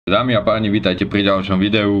Dámy a páni, vítajte pri ďalšom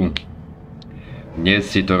videu. Dnes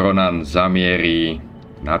si to Ronan zamierí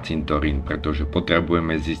na cintorín, pretože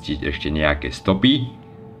potrebujeme zistiť ešte nejaké stopy.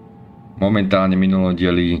 Momentálne minulom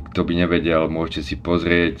dieli, kto by nevedel, môžete si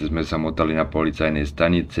pozrieť, sme sa motali na policajnej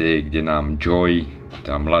stanice, kde nám Joy,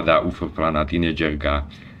 tá mladá ufrflaná tínedžerka,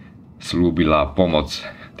 slúbila pomoc.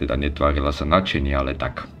 Teda netvárila sa nadšenie, ale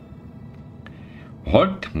tak.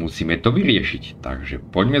 Hoď, musíme to vyriešiť, takže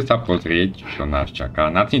poďme sa pozrieť, čo nás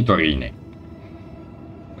čaká na cintoríne.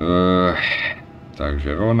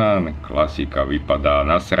 Takže Ronan, klasika, vypadá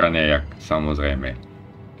nasrane, jak samozrejme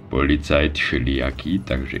policajt všelijaký,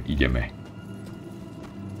 takže ideme.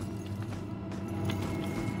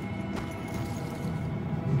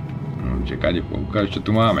 Čakajte, poukáž, čo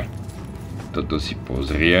tu máme. Toto si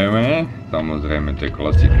pozrieme, samozrejme to je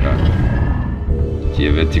klasika.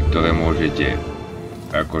 Tie veci, ktoré môžete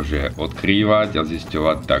akože odkrývať a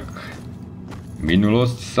zisťovať, tak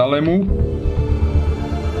minulosť Salemu.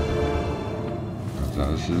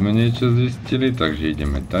 Zase sme niečo zistili, takže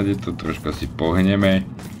ideme tady, to troška si pohneme.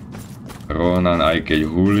 Ronan, aj keď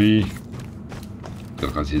hulí,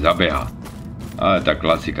 trocha si zabeha. Ale tá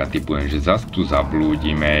klasika, typujem, že zase tu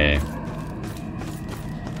zablúdime.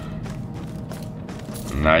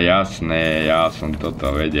 No jasné, ja som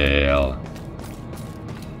toto vedel.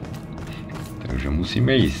 Takže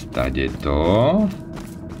musíme ísť tady to.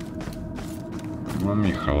 Máme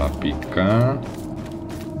chlapíka.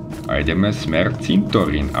 A ideme smer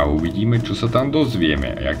cintorín a uvidíme, čo sa tam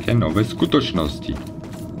dozvieme. Jaké nové skutočnosti.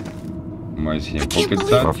 Maj si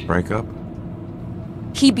nepokecať.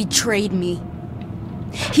 He betrayed me.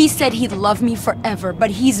 He said he'd love me forever, but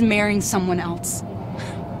he's marrying someone else.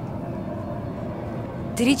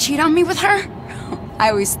 Did he cheat on me with her? I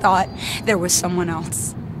always thought there was someone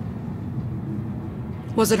else.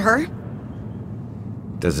 Was it her?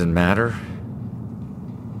 Does it matter?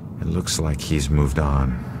 It looks like he's moved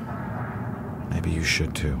on. Maybe you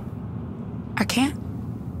should too. I can't.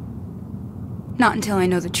 Not until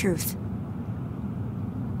I know the truth.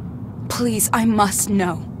 Please, I must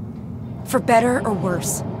know. For better or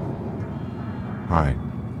worse. Alright.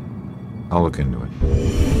 I'll look into it.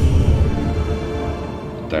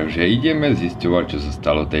 Takže ideme zisťovať, čo sa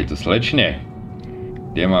stalo tejto slečne.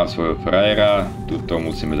 Kde má svojho frajera, tuto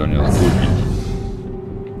musíme do neho vstúpiť.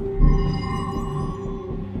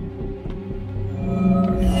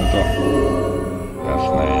 Takže toto.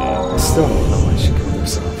 Jasné. Still don't know why she killed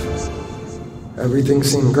herself. Everything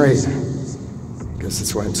seemed great. Guess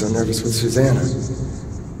that's why I'm so nervous with Susanna.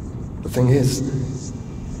 The thing is,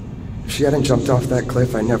 if she hadn't jumped off that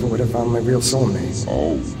cliff, I never would have found my real soulmate.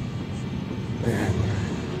 Oh. Man,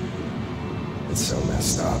 it's so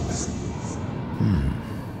messed up.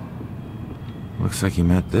 Looks like he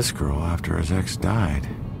met this girl after his ex died.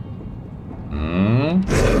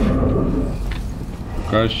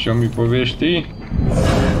 Ukáž, čo mi povieš ty?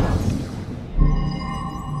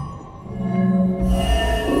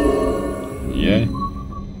 Nie?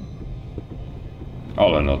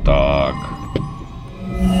 Ale no tak.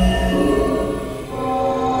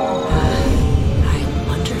 I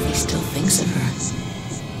wonder if he still thinks of her.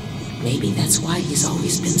 Maybe that's why he's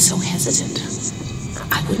always been so hesitant.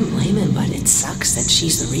 I wouldn't blame him, but it sucks that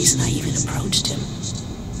she's the reason I even approached him.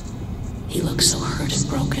 He looks so hurt and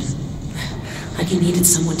broken. Like he needed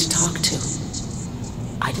someone to talk to.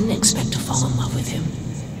 I didn't expect to fall in love with him.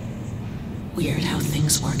 Weird how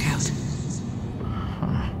things work out.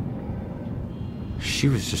 She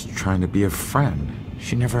was just trying to be a friend.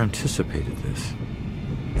 She never anticipated this.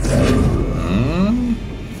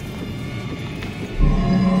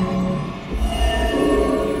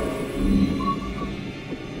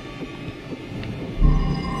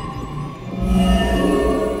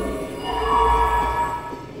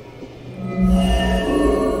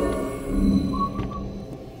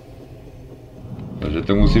 Takže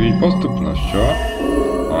to musí byť postupnosť, čo?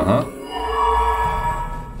 Aha.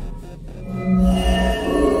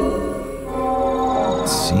 It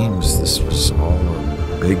seems this was all a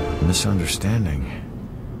big misunderstanding.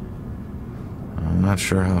 I'm not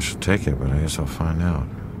sure how she'll take it, but I guess I'll find out.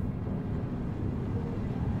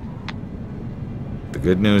 The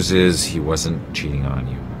good news is he wasn't cheating on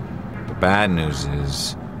you. The bad news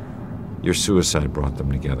is your suicide brought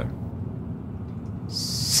them together.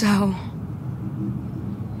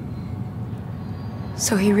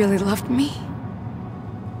 So he really loved me?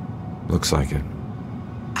 Looks like it.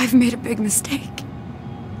 I've made a big mistake.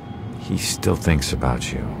 He still thinks about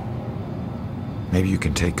you. Maybe you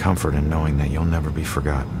can take comfort in knowing that you'll never be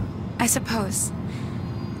forgotten. I suppose.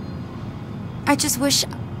 I just wish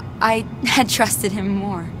I had trusted him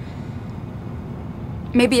more.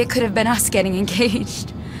 Maybe it could have been us getting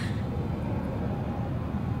engaged.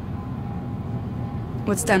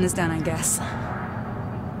 What's done is done, I guess.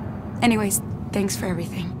 Anyways, thanks for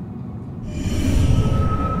everything.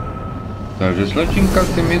 Takže slečinka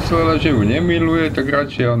si myslela, že ju nemiluje, tak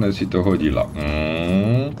radšej ona si to hodila.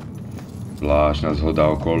 Zvláštna zhoda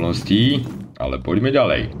okolností, ale poďme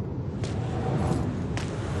ďalej.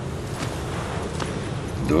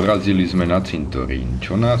 Dorazili sme na cintorín.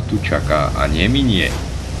 Čo nás tu čaká a neminie?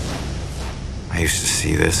 I used to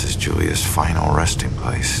see this as Julia's final resting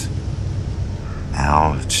place.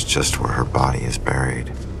 Now it's just where her body is buried.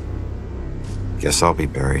 Guess I'll be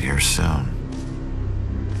buried here soon.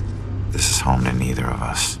 This is home to neither of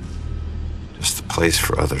us. Just a place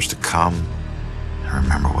for others to come and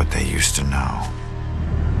remember what they used to know.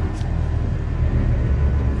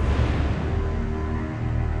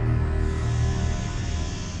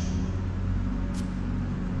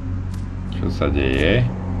 Čo sa deje?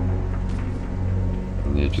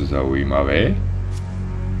 Niečo zaujímavé?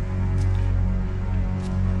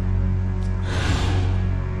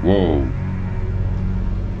 Wow.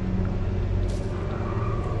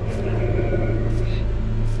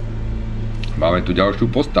 Máme tu ďalšiu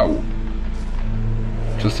postavu.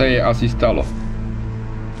 Čo sa jej asi stalo?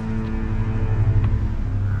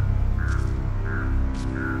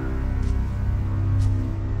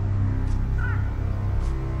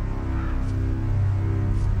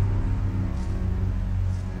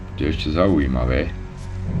 To je ešte zaujímavé.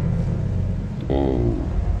 Oh.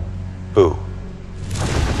 Boo.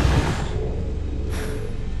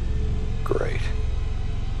 Great.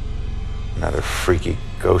 Another freaky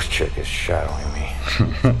ghost chick is shadowing me.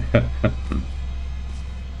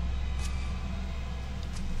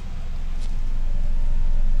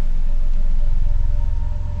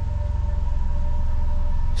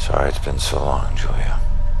 Sorry it's been so long, Julia.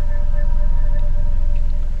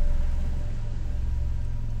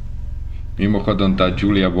 Mimochodom, tá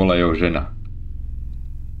Julia bola jeho žena.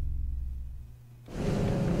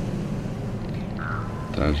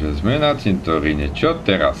 Takže sme na cintoríne. Čo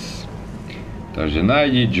teraz? Takže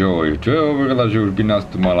nájdi Joy. Čo je hovorila, že už by nás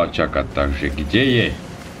tu mala čakať. Takže kde je?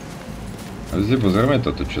 A si pozrieme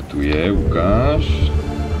toto, čo tu je. Ukáž.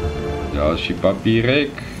 Ďalší papírek.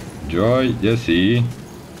 Joy, kde si?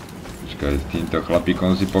 Počkaj, s týmto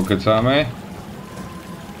chlapíkom si pokecáme.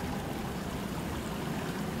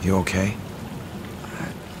 You okay?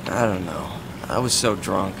 I don't know. I was so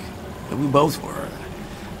drunk. We both were.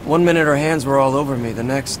 One minute her hands were all over me, the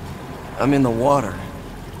next, I'm in the water.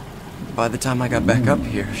 By the time I got back up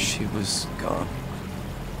here, she was gone.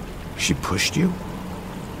 She pushed you?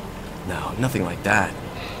 No, nothing like that.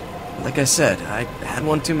 Like I said, I had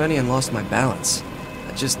one too many and lost my balance.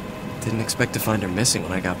 I just didn't expect to find her missing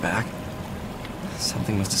when I got back.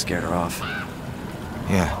 Something must have scared her off.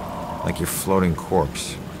 Yeah, like your floating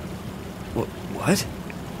corpse. What?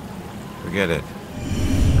 Forget it.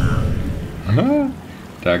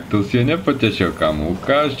 Tak to si je nepotešil, kam.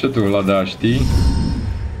 Ukáž, čo tu hľadáš ty.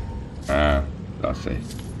 Zase.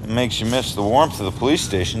 It makes you miss the warmth of the police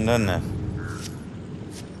station, doesn't it?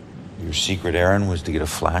 Your secret errand was to get a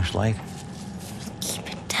flashlight?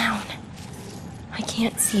 Keep it down. I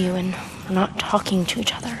can't see you and we're not talking to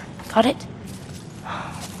each other. Got it?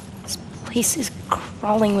 This place is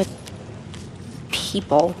crawling with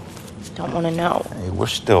people. Don't want to know. Hey, we're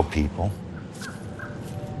still people.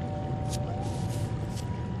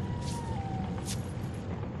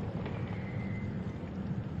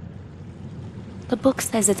 The book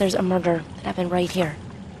says that there's a murder that happened right here.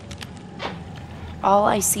 All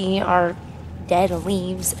I see are dead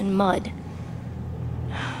leaves and mud.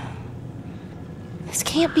 This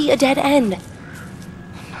can't be a dead end.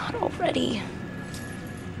 Not already.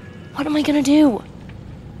 What am I gonna do?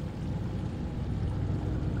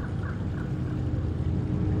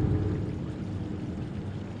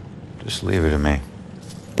 Just leave it to me.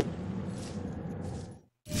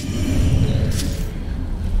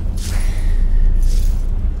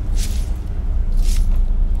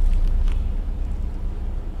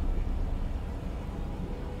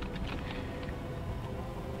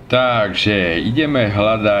 Takže ideme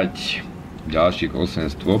hľadať ďalších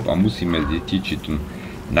 8 stôp a musíme zistiť, či tu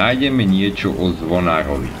nájdeme niečo o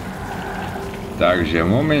zvonárovi. Takže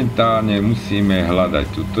momentálne musíme hľadať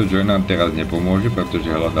tuto. Joy nám teraz nepomôže,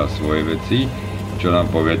 pretože hľadá svoje veci. Čo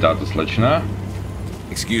nám povie táto slečna?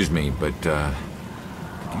 Excuse me, but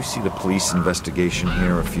did you see the police investigation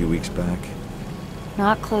here a few weeks back?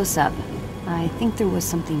 Not close up. I think there was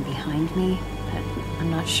something behind me, but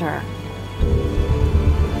I'm not sure.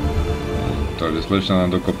 Takže slečna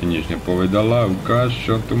nám dokopy nič nepovedala. Ukáž,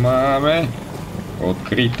 čo tu máme.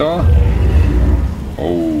 Odkryto.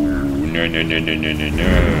 Ne.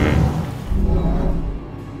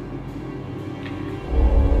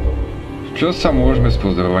 čo sa môžeme z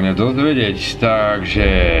pozorovania dozvedieť? Takže,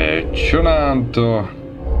 čo nám to...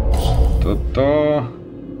 Toto...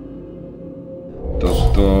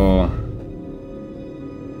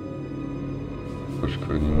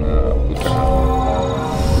 Poškodená utrhá.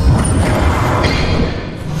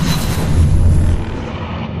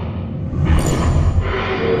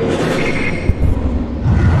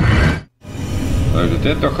 Takže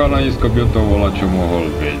tento chalanisko by o tom volačo mohol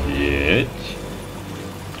vedieť.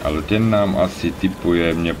 Ale ten nám asi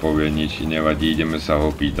tipuje, nepovie nič, nevadí, ideme sa ho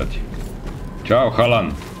pýtať. Čau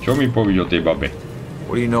chalan, čo mi povíš o tej babe?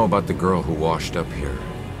 What do you know about the girl who washed up here?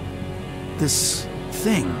 This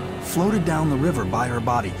thing floated down the river by her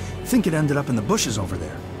body. Think it ended up in the bushes over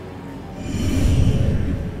there.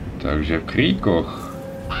 Takže v kríkoch.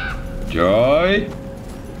 Joy?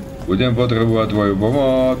 Budem potrebovať tvoju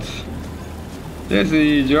pomoc. Kde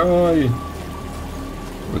si, Joy?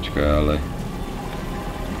 Počkaj, ale...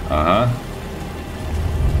 Aha.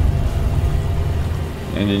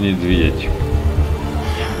 Není nic vidieť.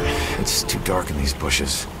 It's too dark in these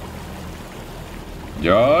bushes.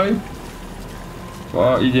 Joy?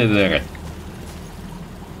 Ide dvere.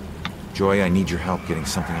 Joy, I need your help getting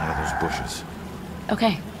something out of those bushes.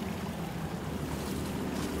 Okay.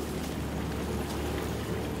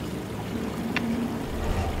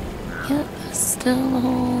 Yep, still a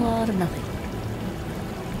whole lot of nothing.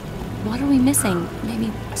 What are we missing? Maybe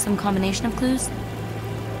some combination of clues?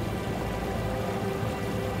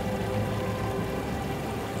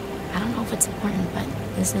 I don't know if it's important, but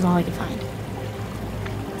this is all I could find.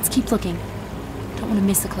 Let's keep looking. Don't want to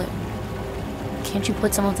miss a clue. Can't you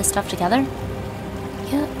put some of this stuff together?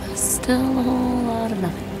 Yep, still a whole lot of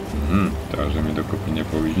nothing. Takže mi dokopy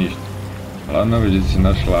nepovíš nič. Hlavne, že si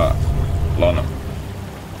našla lano.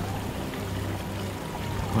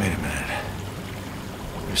 Wait a minute.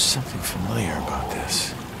 There's something familiar about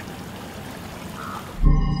this.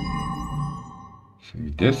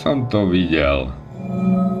 Kde som to videl?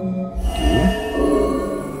 Tu?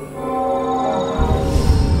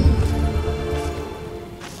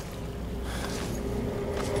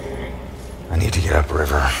 I need to get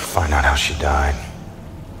upriver, find out how she died.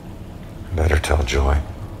 Better tell Joy.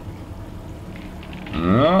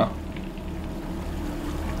 No.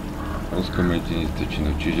 Rozkomietenie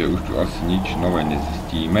stečino, čiže už tu asi nič nové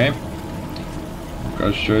nezistíme.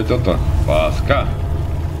 Ukáž, čo je toto? Páska.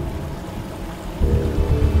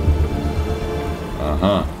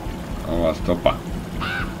 Aha, nová stopa.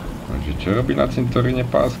 Takže čo robí na cintoríne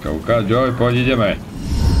páska? Ukáž, Joy, poď ideme.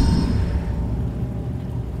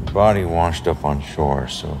 Body washed up on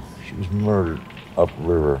shore, so she was murdered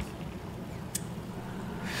upriver.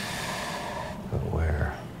 But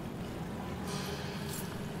where?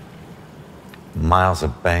 Miles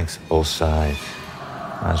of banks both sides.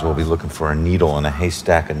 Might as well be looking for a needle in a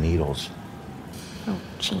haystack of needles. Oh,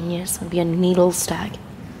 genius. It'd be a needle stack.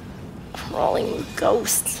 Crawling with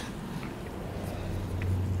ghosts.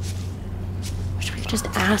 Wish we could just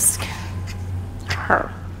ask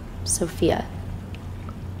her, Sophia.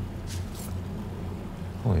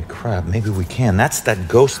 Holy crap, maybe we can. That's that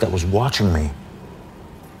ghost that was watching me.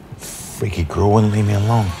 Freaky girl wouldn't leave me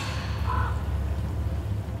alone.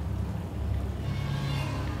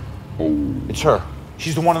 It's her.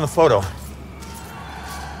 She's the one in the photo.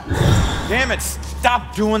 Damn it,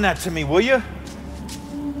 stop doing that to me, will you?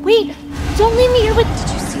 Wait, don't leave me here with... Did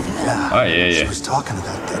you see that? Oh, yeah. She was talking to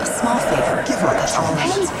that dead. A small favor. Give her a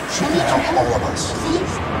chance. She can help all of us.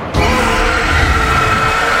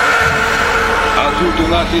 A sú tu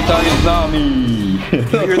naši starí známi.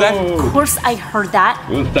 You hear that? Of course I heard that.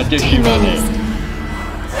 Už sa tešíme.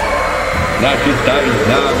 Naši starí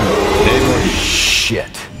známi. Démoni.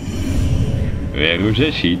 Shit. Veru,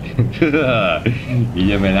 že shit.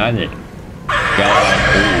 Ideme na ne.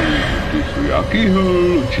 Kápu, ty sú jaký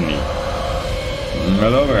hlučný. No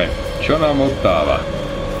dobre, čo nám ostáva?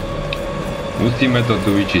 Musíme to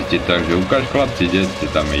tu vyčistiť, takže ukáž chlapci, kde ste.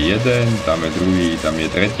 Tam je jeden, tam je druhý, tam je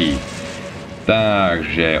tretí.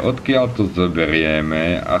 Takže odkiaľ to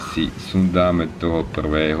zoberieme, asi sundáme toho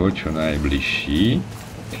prvého, čo najbližší.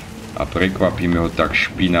 A prekvapíme ho tak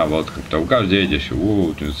špinavo od chrbta. Ukáž, kde ideš.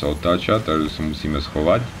 Tu sa otáča, takže sa musíme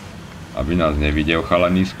schovať, aby nás nevidel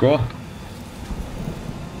chalanisko.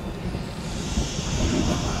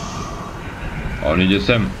 On ide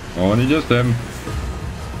sem.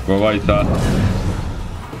 Chovaj sa.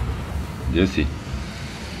 Kde si?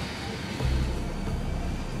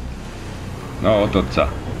 No, otoč sa.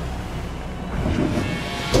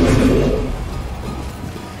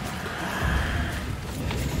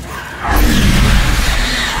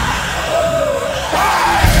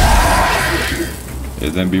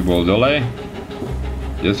 Jeden by bol dole.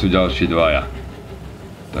 Kde sú ďalší dvaja?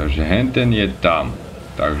 Takže henten je tam.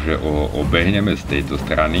 Takže ho obehneme z tejto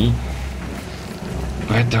strany.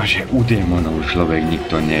 Pretože u démonov človek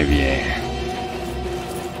nikto nevie.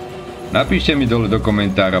 Napíšte mi dole do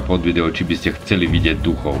komentára pod video, či by ste chceli vidieť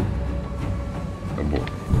duchov. Lebo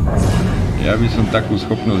ja by som takú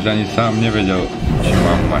schopnosť ani sám nevedel, či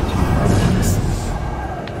mám mať.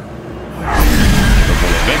 To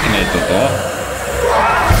bolo pekné toto.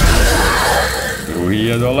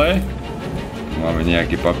 Druhý je dole. Tu máme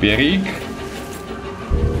nejaký papierík.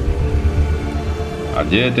 A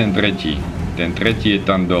kde je ten tretí? Ten tretí je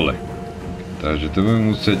tam dole. Takže to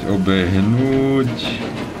budeme musieť obehnúť.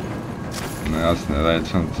 No jasné, ja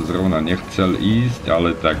som to zrovna nechcel ísť,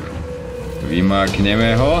 ale tak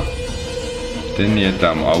vymákneme ho. Ten je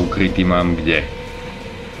tam a ukrytý mám kde?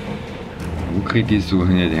 Ukrytí sú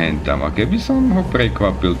hneď hentam. A keby som ho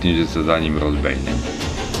prekvapil tým, že sa za ním rozbehnem?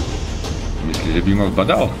 Myslíš, že by ma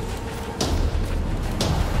zbadal?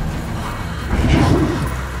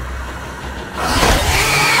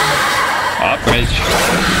 A preč!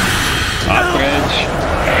 A preč!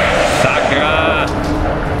 Sakra!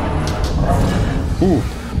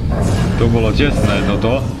 To bolo tesné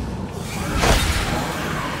toto.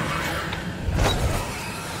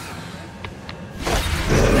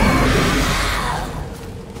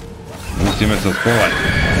 Musíme sa schovať.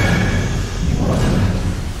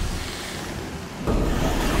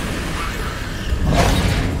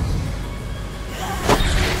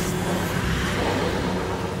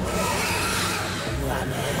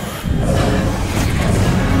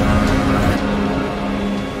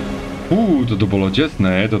 Toto bolo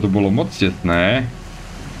tesné, toto bolo moc tesné.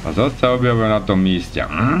 A zase sa objavuje na tom míste.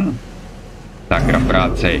 Sakra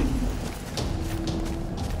práce.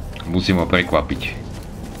 Musím ho prekvapiť.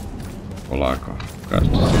 Poláko.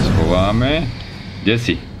 Tu sa schováme. Kde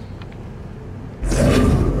si?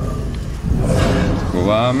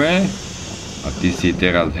 Schováme. A ty si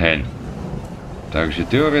teraz hen. Takže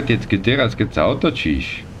teoreticky teraz, keď sa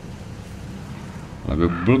otočíš,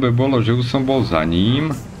 lebo blbe bolo, že už som bol za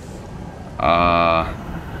ním a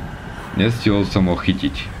nestihol som ho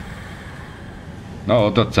chytiť. No,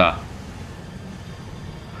 otoč sa.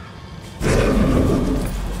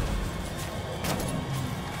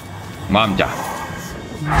 Mám ťa.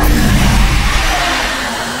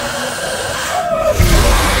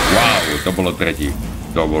 Wow, to bolo tretí.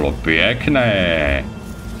 To bolo pekné.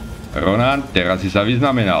 Ronan, teraz si sa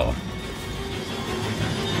vyznamenal.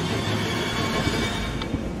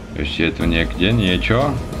 Ešte je tu niekde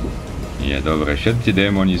niečo? Nie, dobre, všetci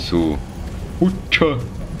démoni sú... Učo.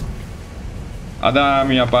 A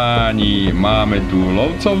dámy a páni, máme tu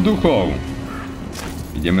lovcov duchov.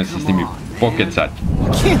 Ideme si s nimi pokecať.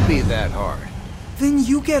 Can't be that hard. Then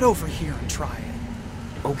you get over here and try it.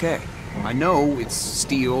 Okay, I know it's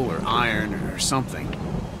steel or iron or something.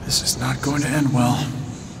 This is not going to end well.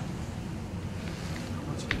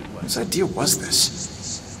 Whose idea was this?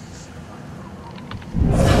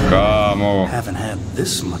 Kámo. Haven't had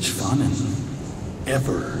this much fun in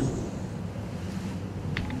ever.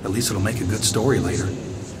 At least it'll make a good story later.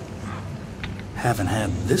 Haven't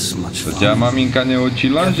had this much fun. To ťa maminka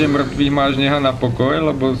neučila, že mŕtvych máš nechať na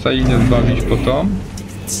pokoj, lebo sa ich nezbavíš potom?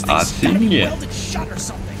 Asi nie.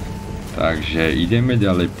 Takže ideme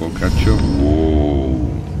ďalej pokračovať.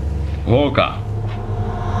 Holka.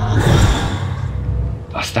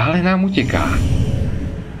 A stále nám uteká.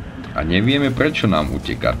 A nevieme, prečo nám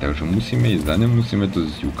uteká, takže musíme ísť za ňom, musíme to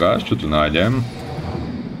zistiť. Ukáž, čo tu nájdem.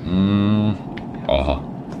 Aha.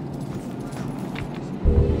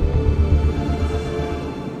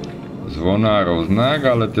 Zvonárov znak,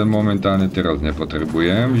 ale ten momentálne teraz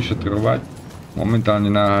nepotrebujem vyšetrovať. Momentálne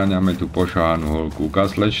naháňame tú pošahanú holku.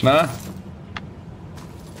 Ukáž, slečná.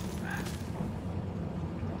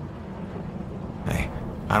 Hey,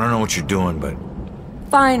 I don't know what you're doing, but...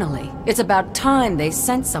 Finally, it's about time they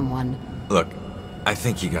sent someone. Look, I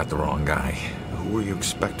think you got the wrong guy. Who were you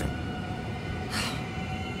expecting?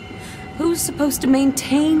 Who's supposed to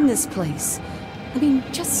maintain this place? I mean,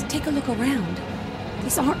 just take a look around.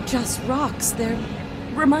 These aren't just rocks, they're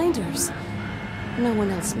reminders. No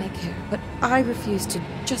one else may care, but I refuse to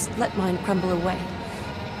just let mine crumble away.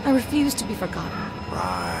 I refuse to be forgotten.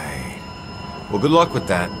 Right. Well, good luck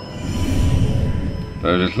with that.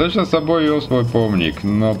 Takže slečna sa bojí o svoj pomník.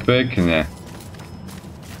 No pekne.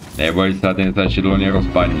 Neboj sa, ten sa čidlo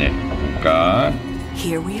nerozpadne. Uká.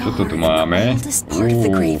 Čo to tu máme?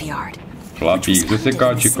 Chlapík so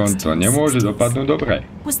sekáčikom, to nemôže dopadnúť dobre.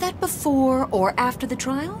 Was that before or after the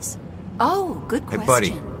trials? Oh, good question. Hey,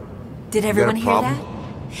 buddy. Did everyone hear that?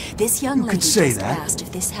 This young You lady could say just that. asked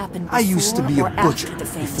if this happened I used to be before a or butcher after the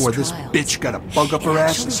famous before this trials. bitch got a bug up It her ass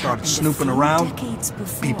actually and started happened a snooping few around. decades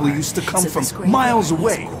before, People used to come so from this graveyard miles is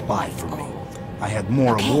away to quite buy from me. old. I had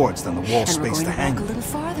more Okay. awards than the wall And we're space going to to hang walk a them. little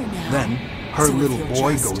farther now. Then, her So if little you'll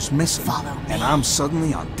boy just goes missing, follow and me. I'm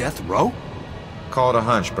suddenly on death row? Call it a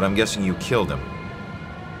hunch, but I'm guessing you killed him.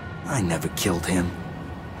 I never killed him.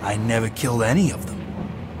 I never killed any of them.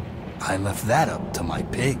 I left that up to my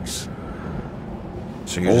pigs.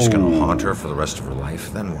 So you're just gonna haunt her for the rest of her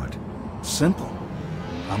life? Then what? Simple.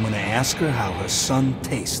 I'm gonna ask her how her son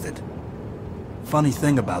tasted. Funny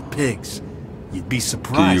thing about pigs, you'd be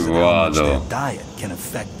surprised at how much their diet can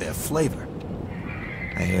affect their flavor.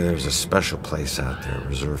 I hear there's a special place out there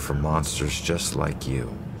reserved for monsters just like you.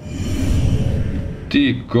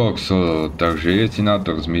 Ty kokso, takže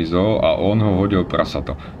jecinátor zmizol a on ho hodil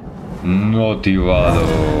prasato. No ty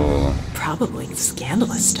vado. Probably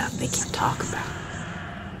scandalous stuff they can't talk about.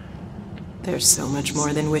 There's so much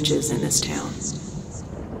more than witches in this town.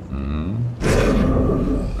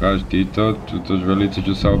 Každý to žvelice,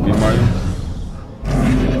 čo sa objímajú.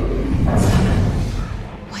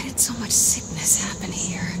 Why did so much sickness happen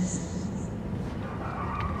here?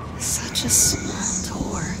 Such a small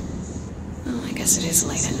door. Oh, I guess it is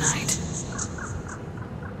late at night.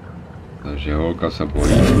 Takže holka sa bojí,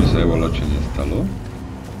 aby sa jej volačo nestalo.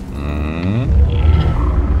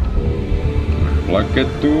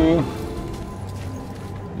 Plaketu.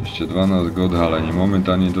 Ešte 12 k odhalení.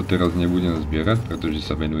 Momentálne to teraz nebudem zbierať, pretože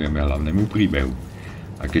sa venujeme hlavnému príbehu.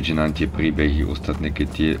 A keďže nám tie príbehy ostatné, keď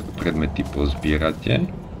tie predmety pozbierate,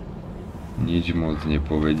 nič moc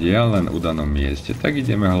nepovedia, len v danom mieste, tak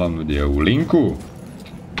ideme hlavnú dejovú linku.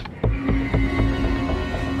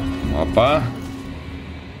 Mapa.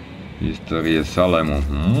 Histórie Salemu.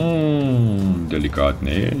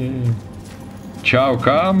 Delikátne. Čau,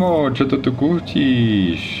 kámo, čo to tu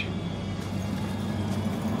kuchtíš?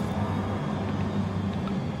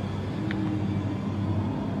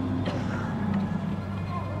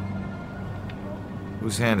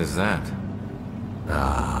 Whose hand is that?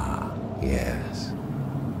 Ah, yes.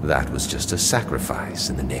 That was just a sacrifice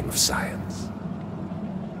in the name of science.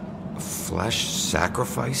 A flesh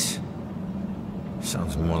sacrifice?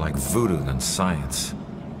 Sounds more like voodoo than science.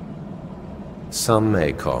 Some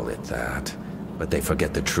may call it that, but they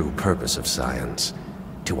forget the true purpose of science.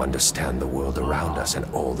 To understand the world around us and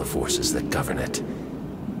all the forces that govern it.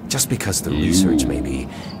 Just because the research may be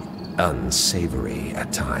unsavory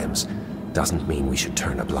at times, doesn't mean we should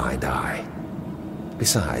turn a blind eye.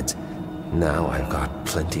 Besides, now I've got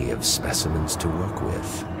plenty of specimens to work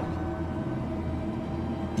with.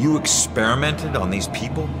 You experimented on these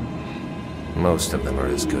people? Most of them are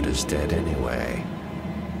as good as dead anyway.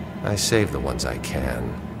 I save the ones I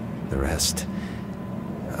can. The rest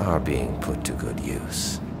are being put to good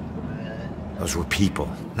use. Those were people,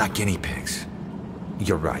 not guinea pigs.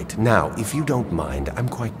 You're right. Now, if you don't mind, I'm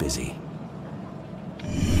quite busy.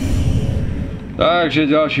 Takže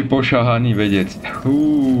ďalší pošahaný vedec.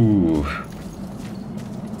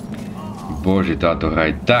 Bože, táto hra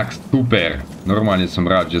je tak super. Normálne som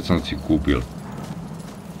rád, že som si kúpil.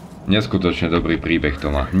 Neskutočne dobrý príbeh to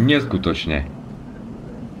má. Neskutočne.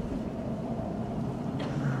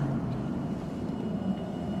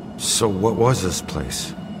 So what was this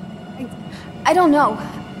place? I don't know.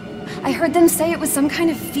 I heard them say it was some kind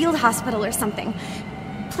of field hospital or something.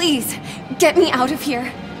 Please, get me out of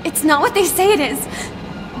here. It's not what they say it is.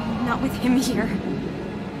 Not with him here.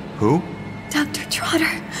 Who? Dr. Trotter.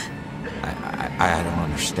 I don't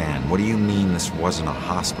understand. What do you mean this wasn't a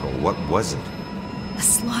hospital? What was it? A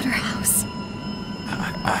slaughterhouse.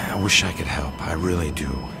 I wish I could help. I really do.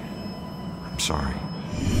 I'm sorry.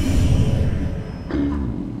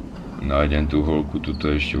 Nájdem tú holku,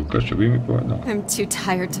 tuto ešte ukáž, čo by mi povedal. I'm too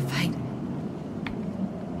tired to fight.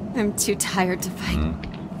 I'm too tired to fight.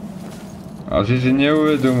 Asi si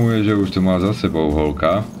neuvedomuje, že už to má za sebou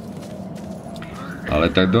holka.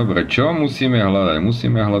 Ale tak dobre, čo musíme hľadať?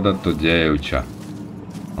 Musíme hľadať to dievča.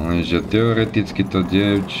 Lenže teoreticky to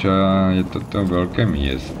dievča je toto veľké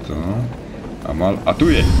miesto. A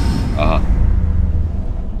tu je! Aha.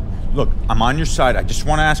 Look, I'm on your side. I just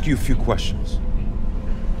want to ask you a few questions.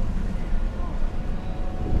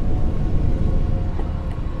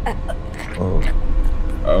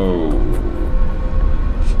 Oh.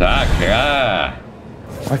 Sakra!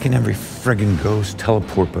 Why can every friggin' ghost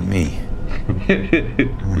teleport but me? I'm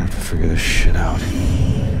gonna have to figure this shit out.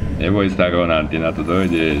 Neboj sa, Ronan, ty na to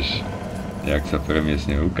dojdeš. Jak sa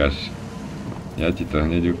premiesne, ukáž. Ja ti to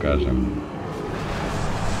hneď ukážem.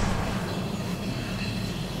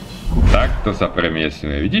 Takto sa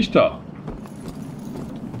premiesňuje, vidíš to?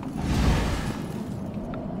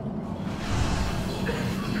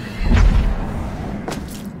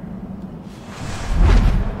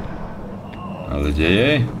 Ale kde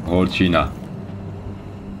je? Holčina.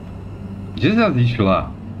 Kde sa zišla?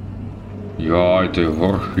 Jaj, to je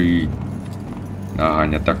horší.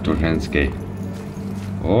 Naháňa takto ženskej.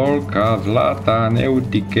 Holka zlatá,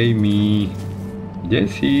 neutikej mi. Kde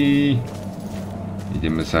si?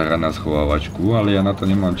 Ideme sa hrať na schovávačku, ale ja na to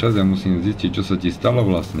nemám čas, ja musím zistiť, čo sa ti stalo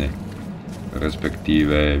vlastne.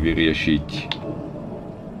 Respektíve vyriešiť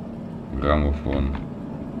gramofón.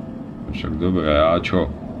 Však dobre, a čo?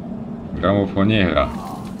 Gramofón nehrá.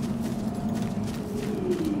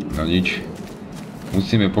 No nič.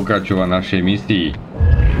 Musíme pokračovať našej misii.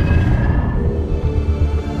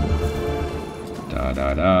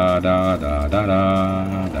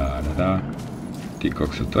 Ty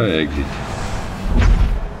kokso, to je exit.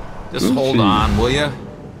 Just hold on, will ya?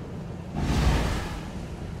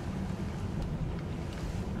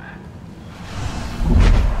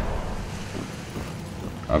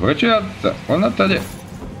 A prečo ona tady...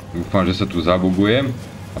 Dúfam, že sa tu zabugujem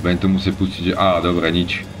a budem to musieť pustiť, že... Á, dobre,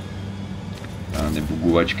 nič. Žiadne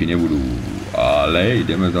bugovačky nebudú. Ale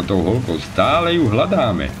ideme za tou holkou, stále ju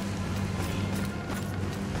hľadáme.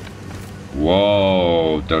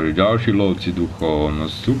 Wow, takže ďalší lovci duchov,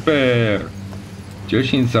 no super.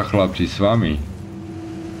 Teším sa, chlapci, s vami.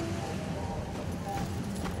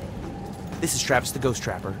 This is Travis the Ghost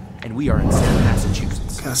Trapper, and we are in Salem,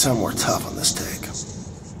 Massachusetts. Gotta sound more tough on this take.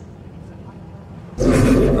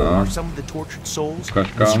 Are some of the tortured souls,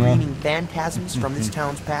 screaming phantasms from this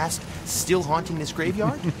town's past, still haunting this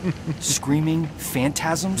graveyard? Screaming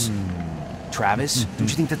phantasms? Travis, don't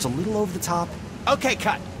you think that's a little over the top? Okay,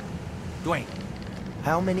 cut! Dwayne,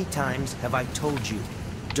 how many times have I told you,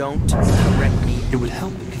 don't correct me? It would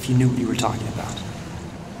help if you knew what you were talking about.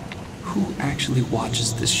 Who actually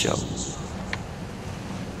watches this show?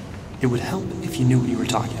 It would help if you knew what you were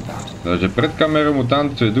talking about. Takže pred kamerou mu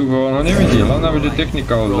tancuje duch, on ho nevidí. Hlavná vec, že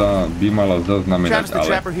technika ho by mala zaznamenať,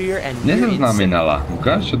 ale nezaznamenala.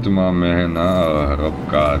 Ukáž, čo tu máme na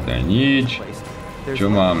hrobka, to je nič. Čo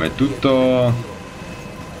máme tuto?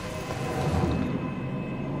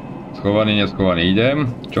 Schovaný, neschovaný, idem.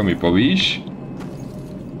 Čo mi povíš?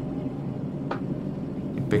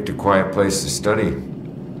 Picked a quiet place to study.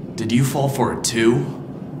 Did you fall for it too?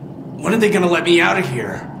 When are they gonna let me out of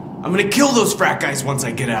here? I'm gonna kill those frat guys once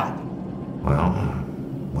I get out. Well,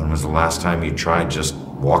 when was the last time you tried just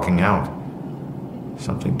walking out?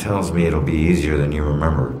 Something tells me it'll be easier than you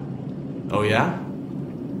remember. Oh yeah?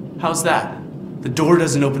 How's that? The door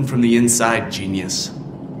doesn't open from the inside, genius.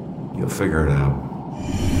 You'll figure it out.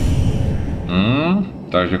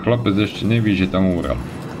 Takže chlapec ešte neví, že tam umrel.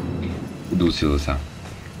 Udusil sa.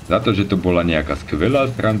 Za to, že to bola nejaká skvelá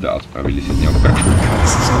sranda a spravili si z neho prčku.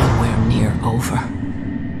 This is nowhere near over.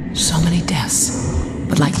 So many deaths,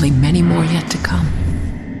 but likely many more yet to come.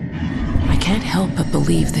 I can't help but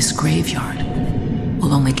believe this graveyard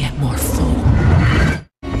will only get more full.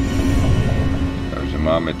 Takže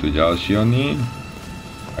máme tu ďalší oný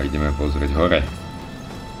a ideme pozrieť hore.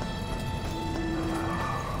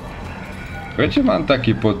 Prečo mám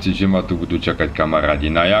taký pocit, že ma tu budú čakať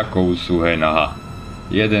kamarádi na Jakovú suhé naha?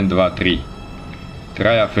 1, 2, 3.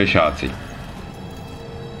 Traja fešáci.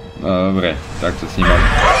 No dobre, tak sa s nimi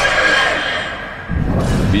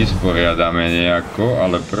vysporiadame nejako,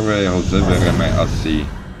 ale prvé ho zebereme asi.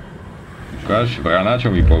 Ukáž, vrana,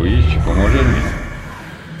 čo mi povíš? Pomôžeš mi?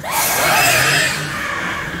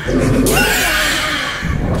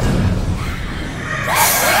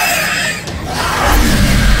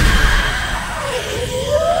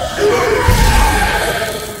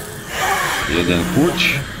 Jeden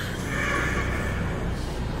puč.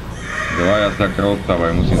 Dvaja sakra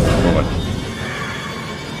odstávajú, musím sa schovať.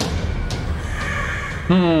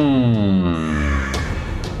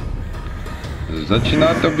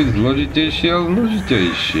 Začína to byť zložitejšie a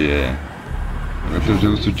zložitejšie. Pretože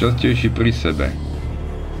už sú častejší pri sebe.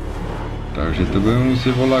 Takže to budeme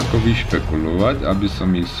musieť voľako vyšpekulovať, aby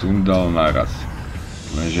som ich sundal naraz.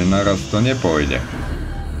 Lenže naraz to nepôjde.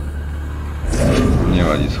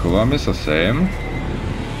 Nevadí, schováme sa sem.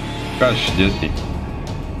 Kaž, kde si?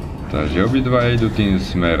 Takže obidva idú tým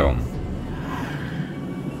smerom.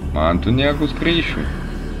 Mám tu nejakú skrýšu.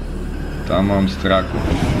 Tam mám straku.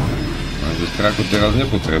 Lenže straku teraz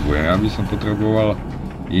nepotrebujem. Ja by som potreboval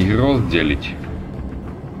ich rozdeliť.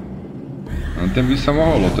 No ten by sa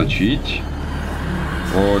mohol otočiť.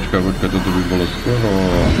 Počkaj, toto by bolo skoro.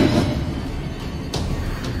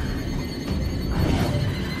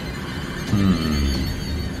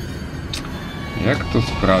 Jak to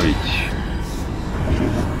spraviť?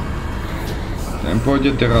 Ten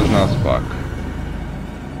pôjde teraz naspak.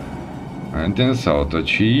 A ten sa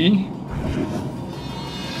otočí.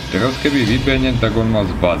 Teraz keby vybehnem, tak on ma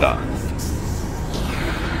zbadá.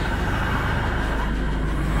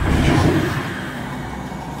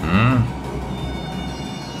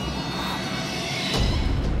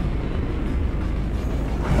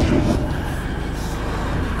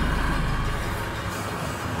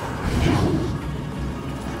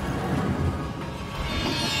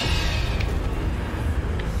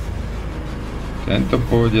 Tento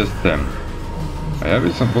pôjde sem. A ja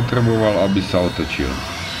by som potreboval, aby sa otočil.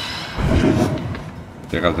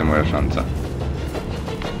 Teraz je moja šanca.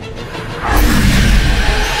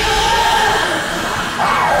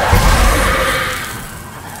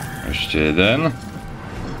 Ešte jeden.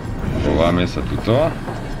 Chováme sa tuto.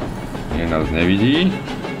 Nie nás nevidí.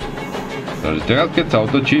 Takže teraz, keď sa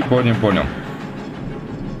otočí, pôjdem po ňom.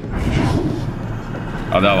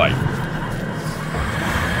 A dávaj.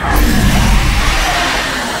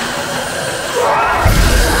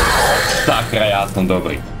 Sakra, ja som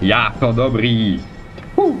dobrý. Ja som dobrý.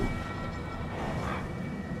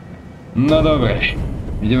 No dobre.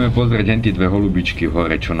 Ideme pozrieť hen tie dve holubičky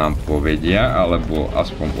hore, čo nám povedia, alebo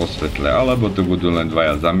aspoň o svetle, alebo to budú len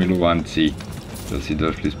dvaja zamilovanci, čo si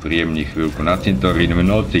došli spríjemniť chvíľku na cintorín v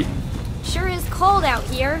noci. Sure is cold out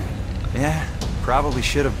here. Yeah, probably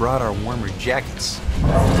should have brought our warmer jackets.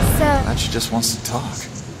 Glad she just wants to talk.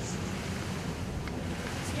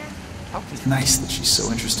 It's nice that she's so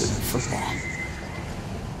interested in football.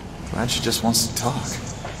 Glad she just wants to talk.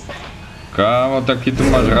 Kámo, tak ty tu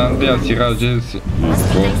máš randy a si rád, že si...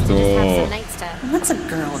 What's a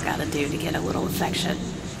girl gotta do to get a little affection?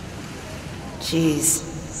 Jeez,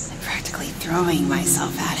 I'm practically throwing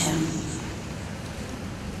myself at him.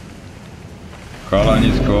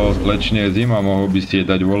 Chalanisko, slečne je zima, mohol by si jej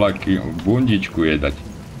dať voľaký bundičku jedať.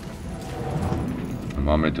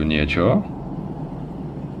 Máme tu niečo?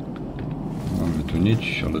 Máme tu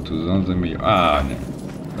nič, ale tu za zemi... Á, ne.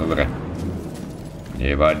 Dobre.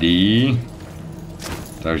 Nevadí.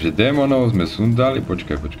 Takže démonov sme sundali.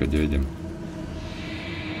 Počkaj, kde idem?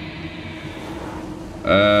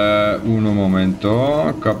 Uno momento.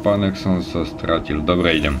 Kapanek som sa stratil.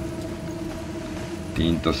 Dobre, idem.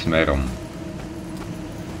 Týmto smerom.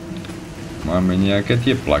 Máme nejaké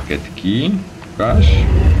tie plaketky. Ukáž.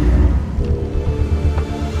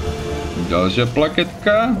 Ďalšia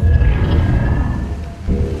plaketka.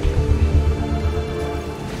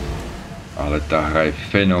 Ale tá hra je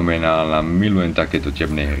fenomenálna, milujem takéto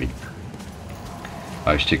temné hry.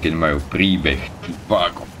 A ešte keď majú príbeh, ty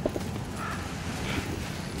páko.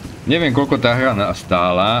 Neviem koľko tá hra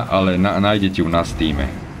stála, ale nájdete ju na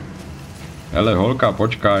Steame. Hele holka,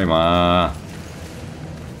 počkaj ma.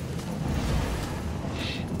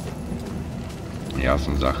 Ja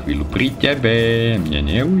som za chvíľu pri tebe, mne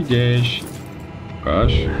neujdeš.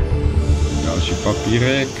 Ukáž. Ďalší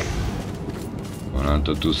papírek. Nám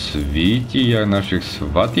to tu svíti, jak našich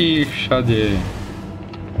svatých všade.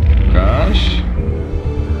 Ukáž.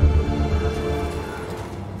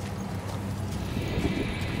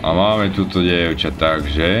 A máme tuto dievča,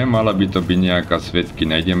 takže mala by to byť nejaká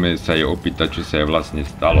svedkyňa. Ideme sa jej opýtať, čo sa jej vlastne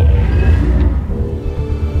stalo.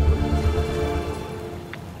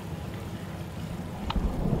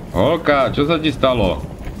 Holka, čo sa ti stalo?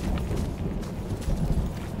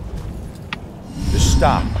 Just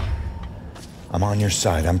stop. I'm on your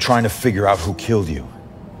side. I'm trying to figure out who killed you.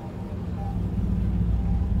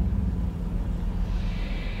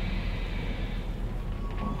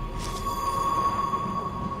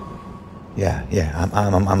 Yeah,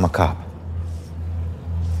 I'm a cop.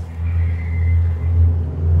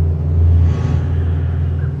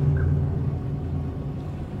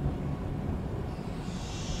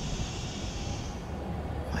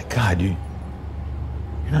 My God, you're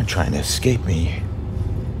not trying to escape me.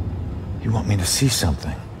 You want me to see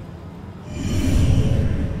something?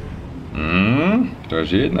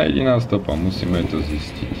 Takže jedna jediná stopa, musíme to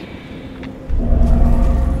zistiť.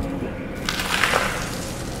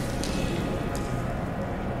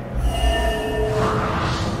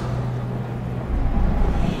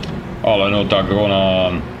 Ale no tak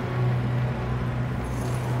Ronan.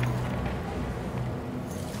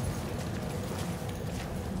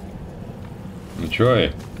 No čo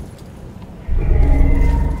je?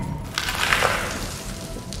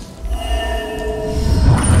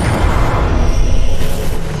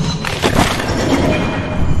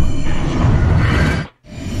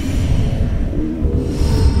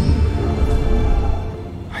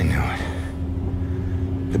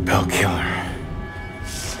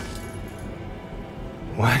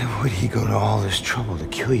 Trouble to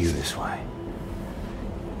kill you this way.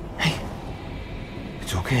 Hey,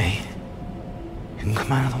 it's okay. You can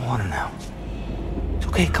come out of the water now. It's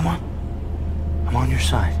okay, come on. I'm on your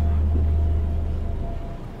side.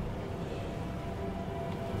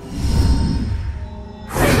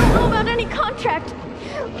 I don't know about any contract.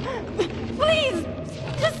 Please,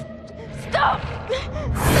 just stop.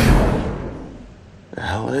 The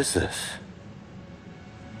hell is this?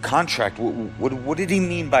 Contract? What did he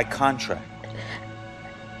mean by contract?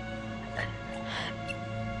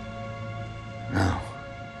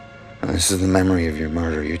 This is the memory of your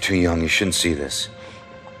murder. You're too young. You shouldn't see this.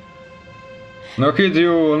 No chyť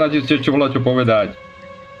ju, ona ti chce čo volá čo povedať.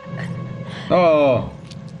 No.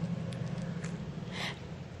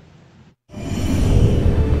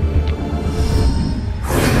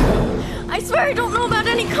 I swear I don't know about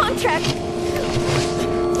any contract.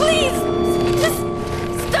 Please, just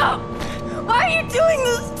stop. Why are you doing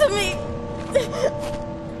this to me?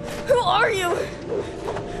 Who are you?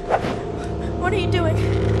 What are you doing?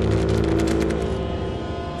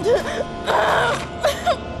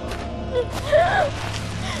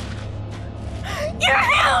 You're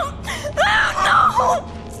him! Oh, no!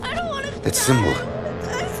 I don't want to. That symbol.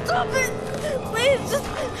 Stop it! Please, just.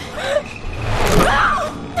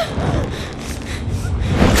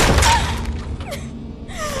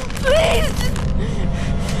 Please!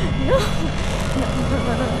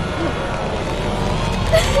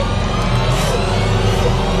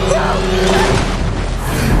 No.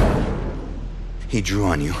 He drew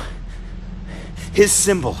on you. His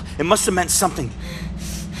symbol. It must have meant something.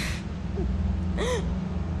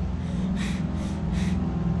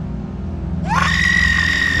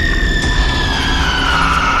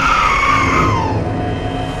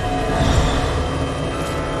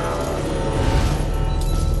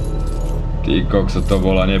 Ty kokso, to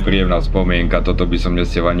bola nepríjemná spomienka, toto by som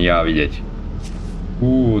nestiel ani ja vidieť.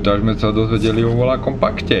 Tak sme sa dozvedeli o voľakom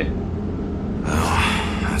pakte. Oh,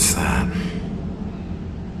 that's that.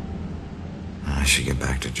 I should get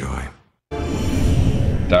back to Joy.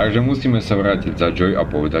 Takže musíme sa vrátiť za Joy a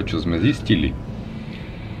povedať, čo sme zistili.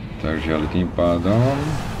 Takže ale tým pádom...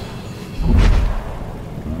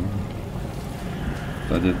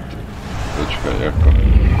 Tady... Počkaj, ako...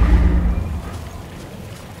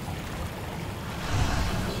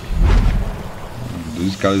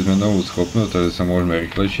 Získali sme novú schopnosť, takže sa môžeme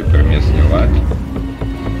rýchlejšie premiesňovať.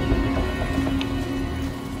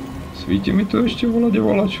 Svíti mi to ešte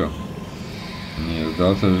volačo? Nie,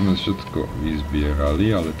 zdá sa, že sme všetko vyzbierali,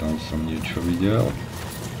 ale tam som niečo videl.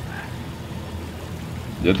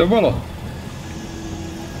 Kde to bolo?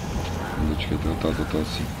 Počkajte, toto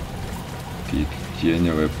asi... Tie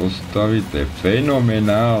tieňové postavy, to je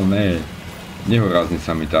fenomenálne. Nehorázne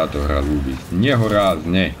sa mi táto hra ľúbi.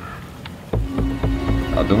 Nehorázne.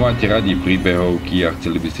 A to máte radi príbehovky a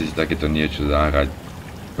chceli by ste si takéto niečo zahrať.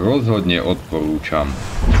 Rozhodne odporúčam.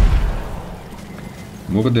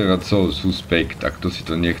 Murder Soul Suspect, tak kto si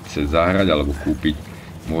to nechce zahrať alebo kúpiť,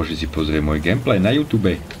 môže si pozrieť môj gameplay na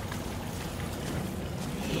YouTube.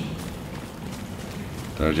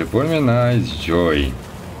 Takže poďme nájsť Joy.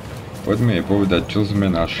 Poďme jej povedať, čo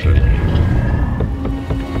sme našli.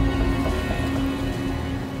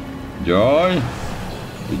 Joy?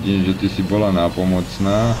 Vidím, že ty si bola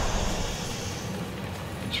nápomocná.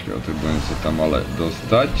 Počkaj, budem sa tam ale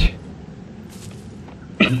dostať.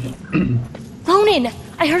 Ronan,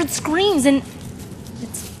 I heard screams and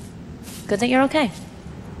it's good that you're okay.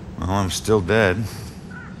 Well, I'm still dead.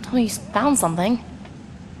 Oh, you found something.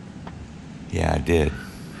 Yeah, I did.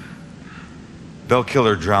 Bell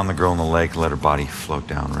killer drowned the girl in the lake, let her body float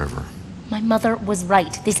downriver. My mother was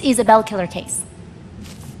right. This is a Bell killer case.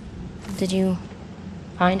 Did you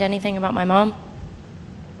find anything about my mom?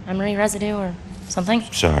 Memory residue or something?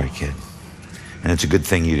 Sorry, kid. And it's a good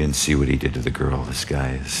thing you didn't see what he did to the girl. This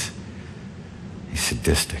guy is... he's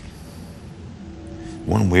sadistic.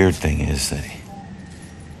 One weird thing is that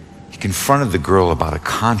he confronted the girl about a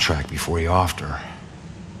contract before he offed her.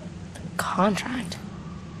 Contract?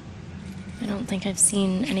 I don't think I've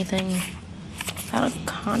seen anything about a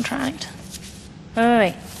contract.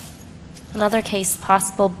 Wait. Another case,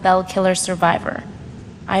 possible Bell killer survivor.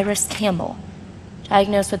 Iris Campbell.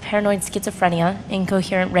 Diagnosed with paranoid schizophrenia,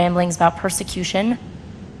 incoherent ramblings about persecution,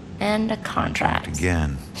 and a contract.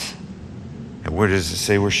 Again. And where does it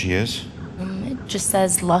say where she is? It just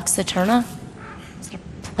says Lux Eterna. Is it a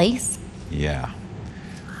place? Yeah.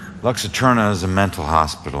 Lux Eterna is a mental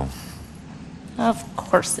hospital. Of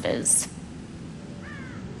course it is.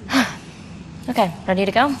 Okay, ready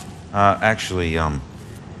to go? Actually,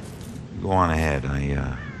 go on ahead.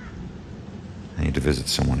 I need to visit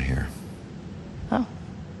someone here. Oh.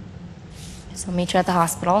 Guess I'll meet you at the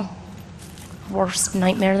hospital. Worst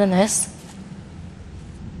nightmare than this.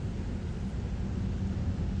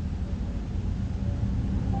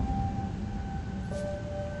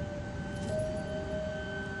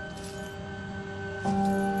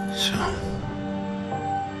 So,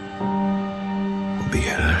 we'll be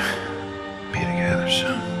together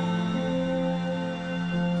soon.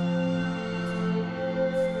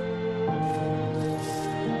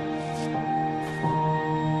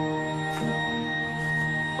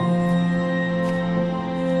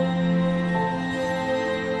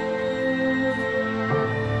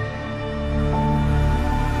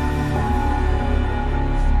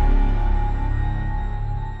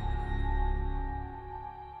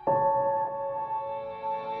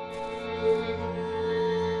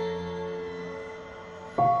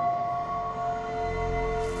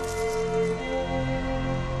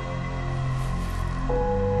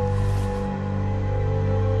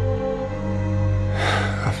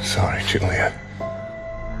 Sorry, Juliet.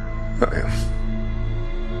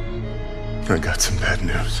 I got some bad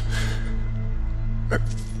news.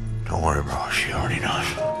 Don't worry, bro. She already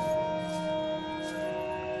knows.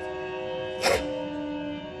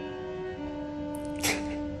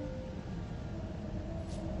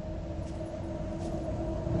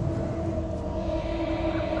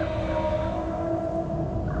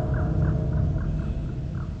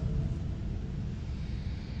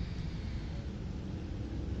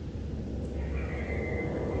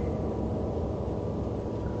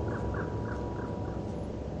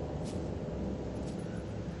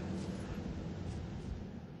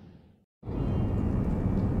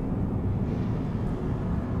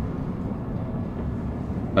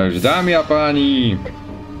 Takže dámy a páni,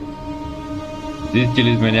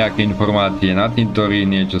 zistili sme nejaké informácie na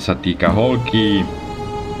cintoríne, čo sa týka holky,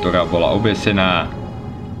 ktorá bola obesená,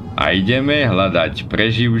 a ideme hľadať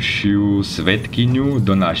preživšiu svedkyňu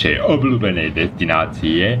do našej obľúbenej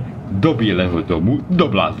destinácie, do Bieleho domu, do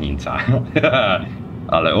Bláznica.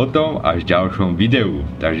 Ale o tom až v ďalšom videu.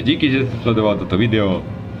 Takže díky, že si sledoval toto video.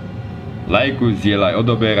 Lajkuj, zdieľaj,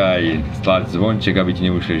 odoberaj, stlač zvonček, aby ti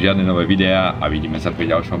neušli žiadne nové videá a vidíme sa pri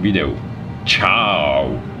ďalšom videu.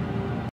 Čau!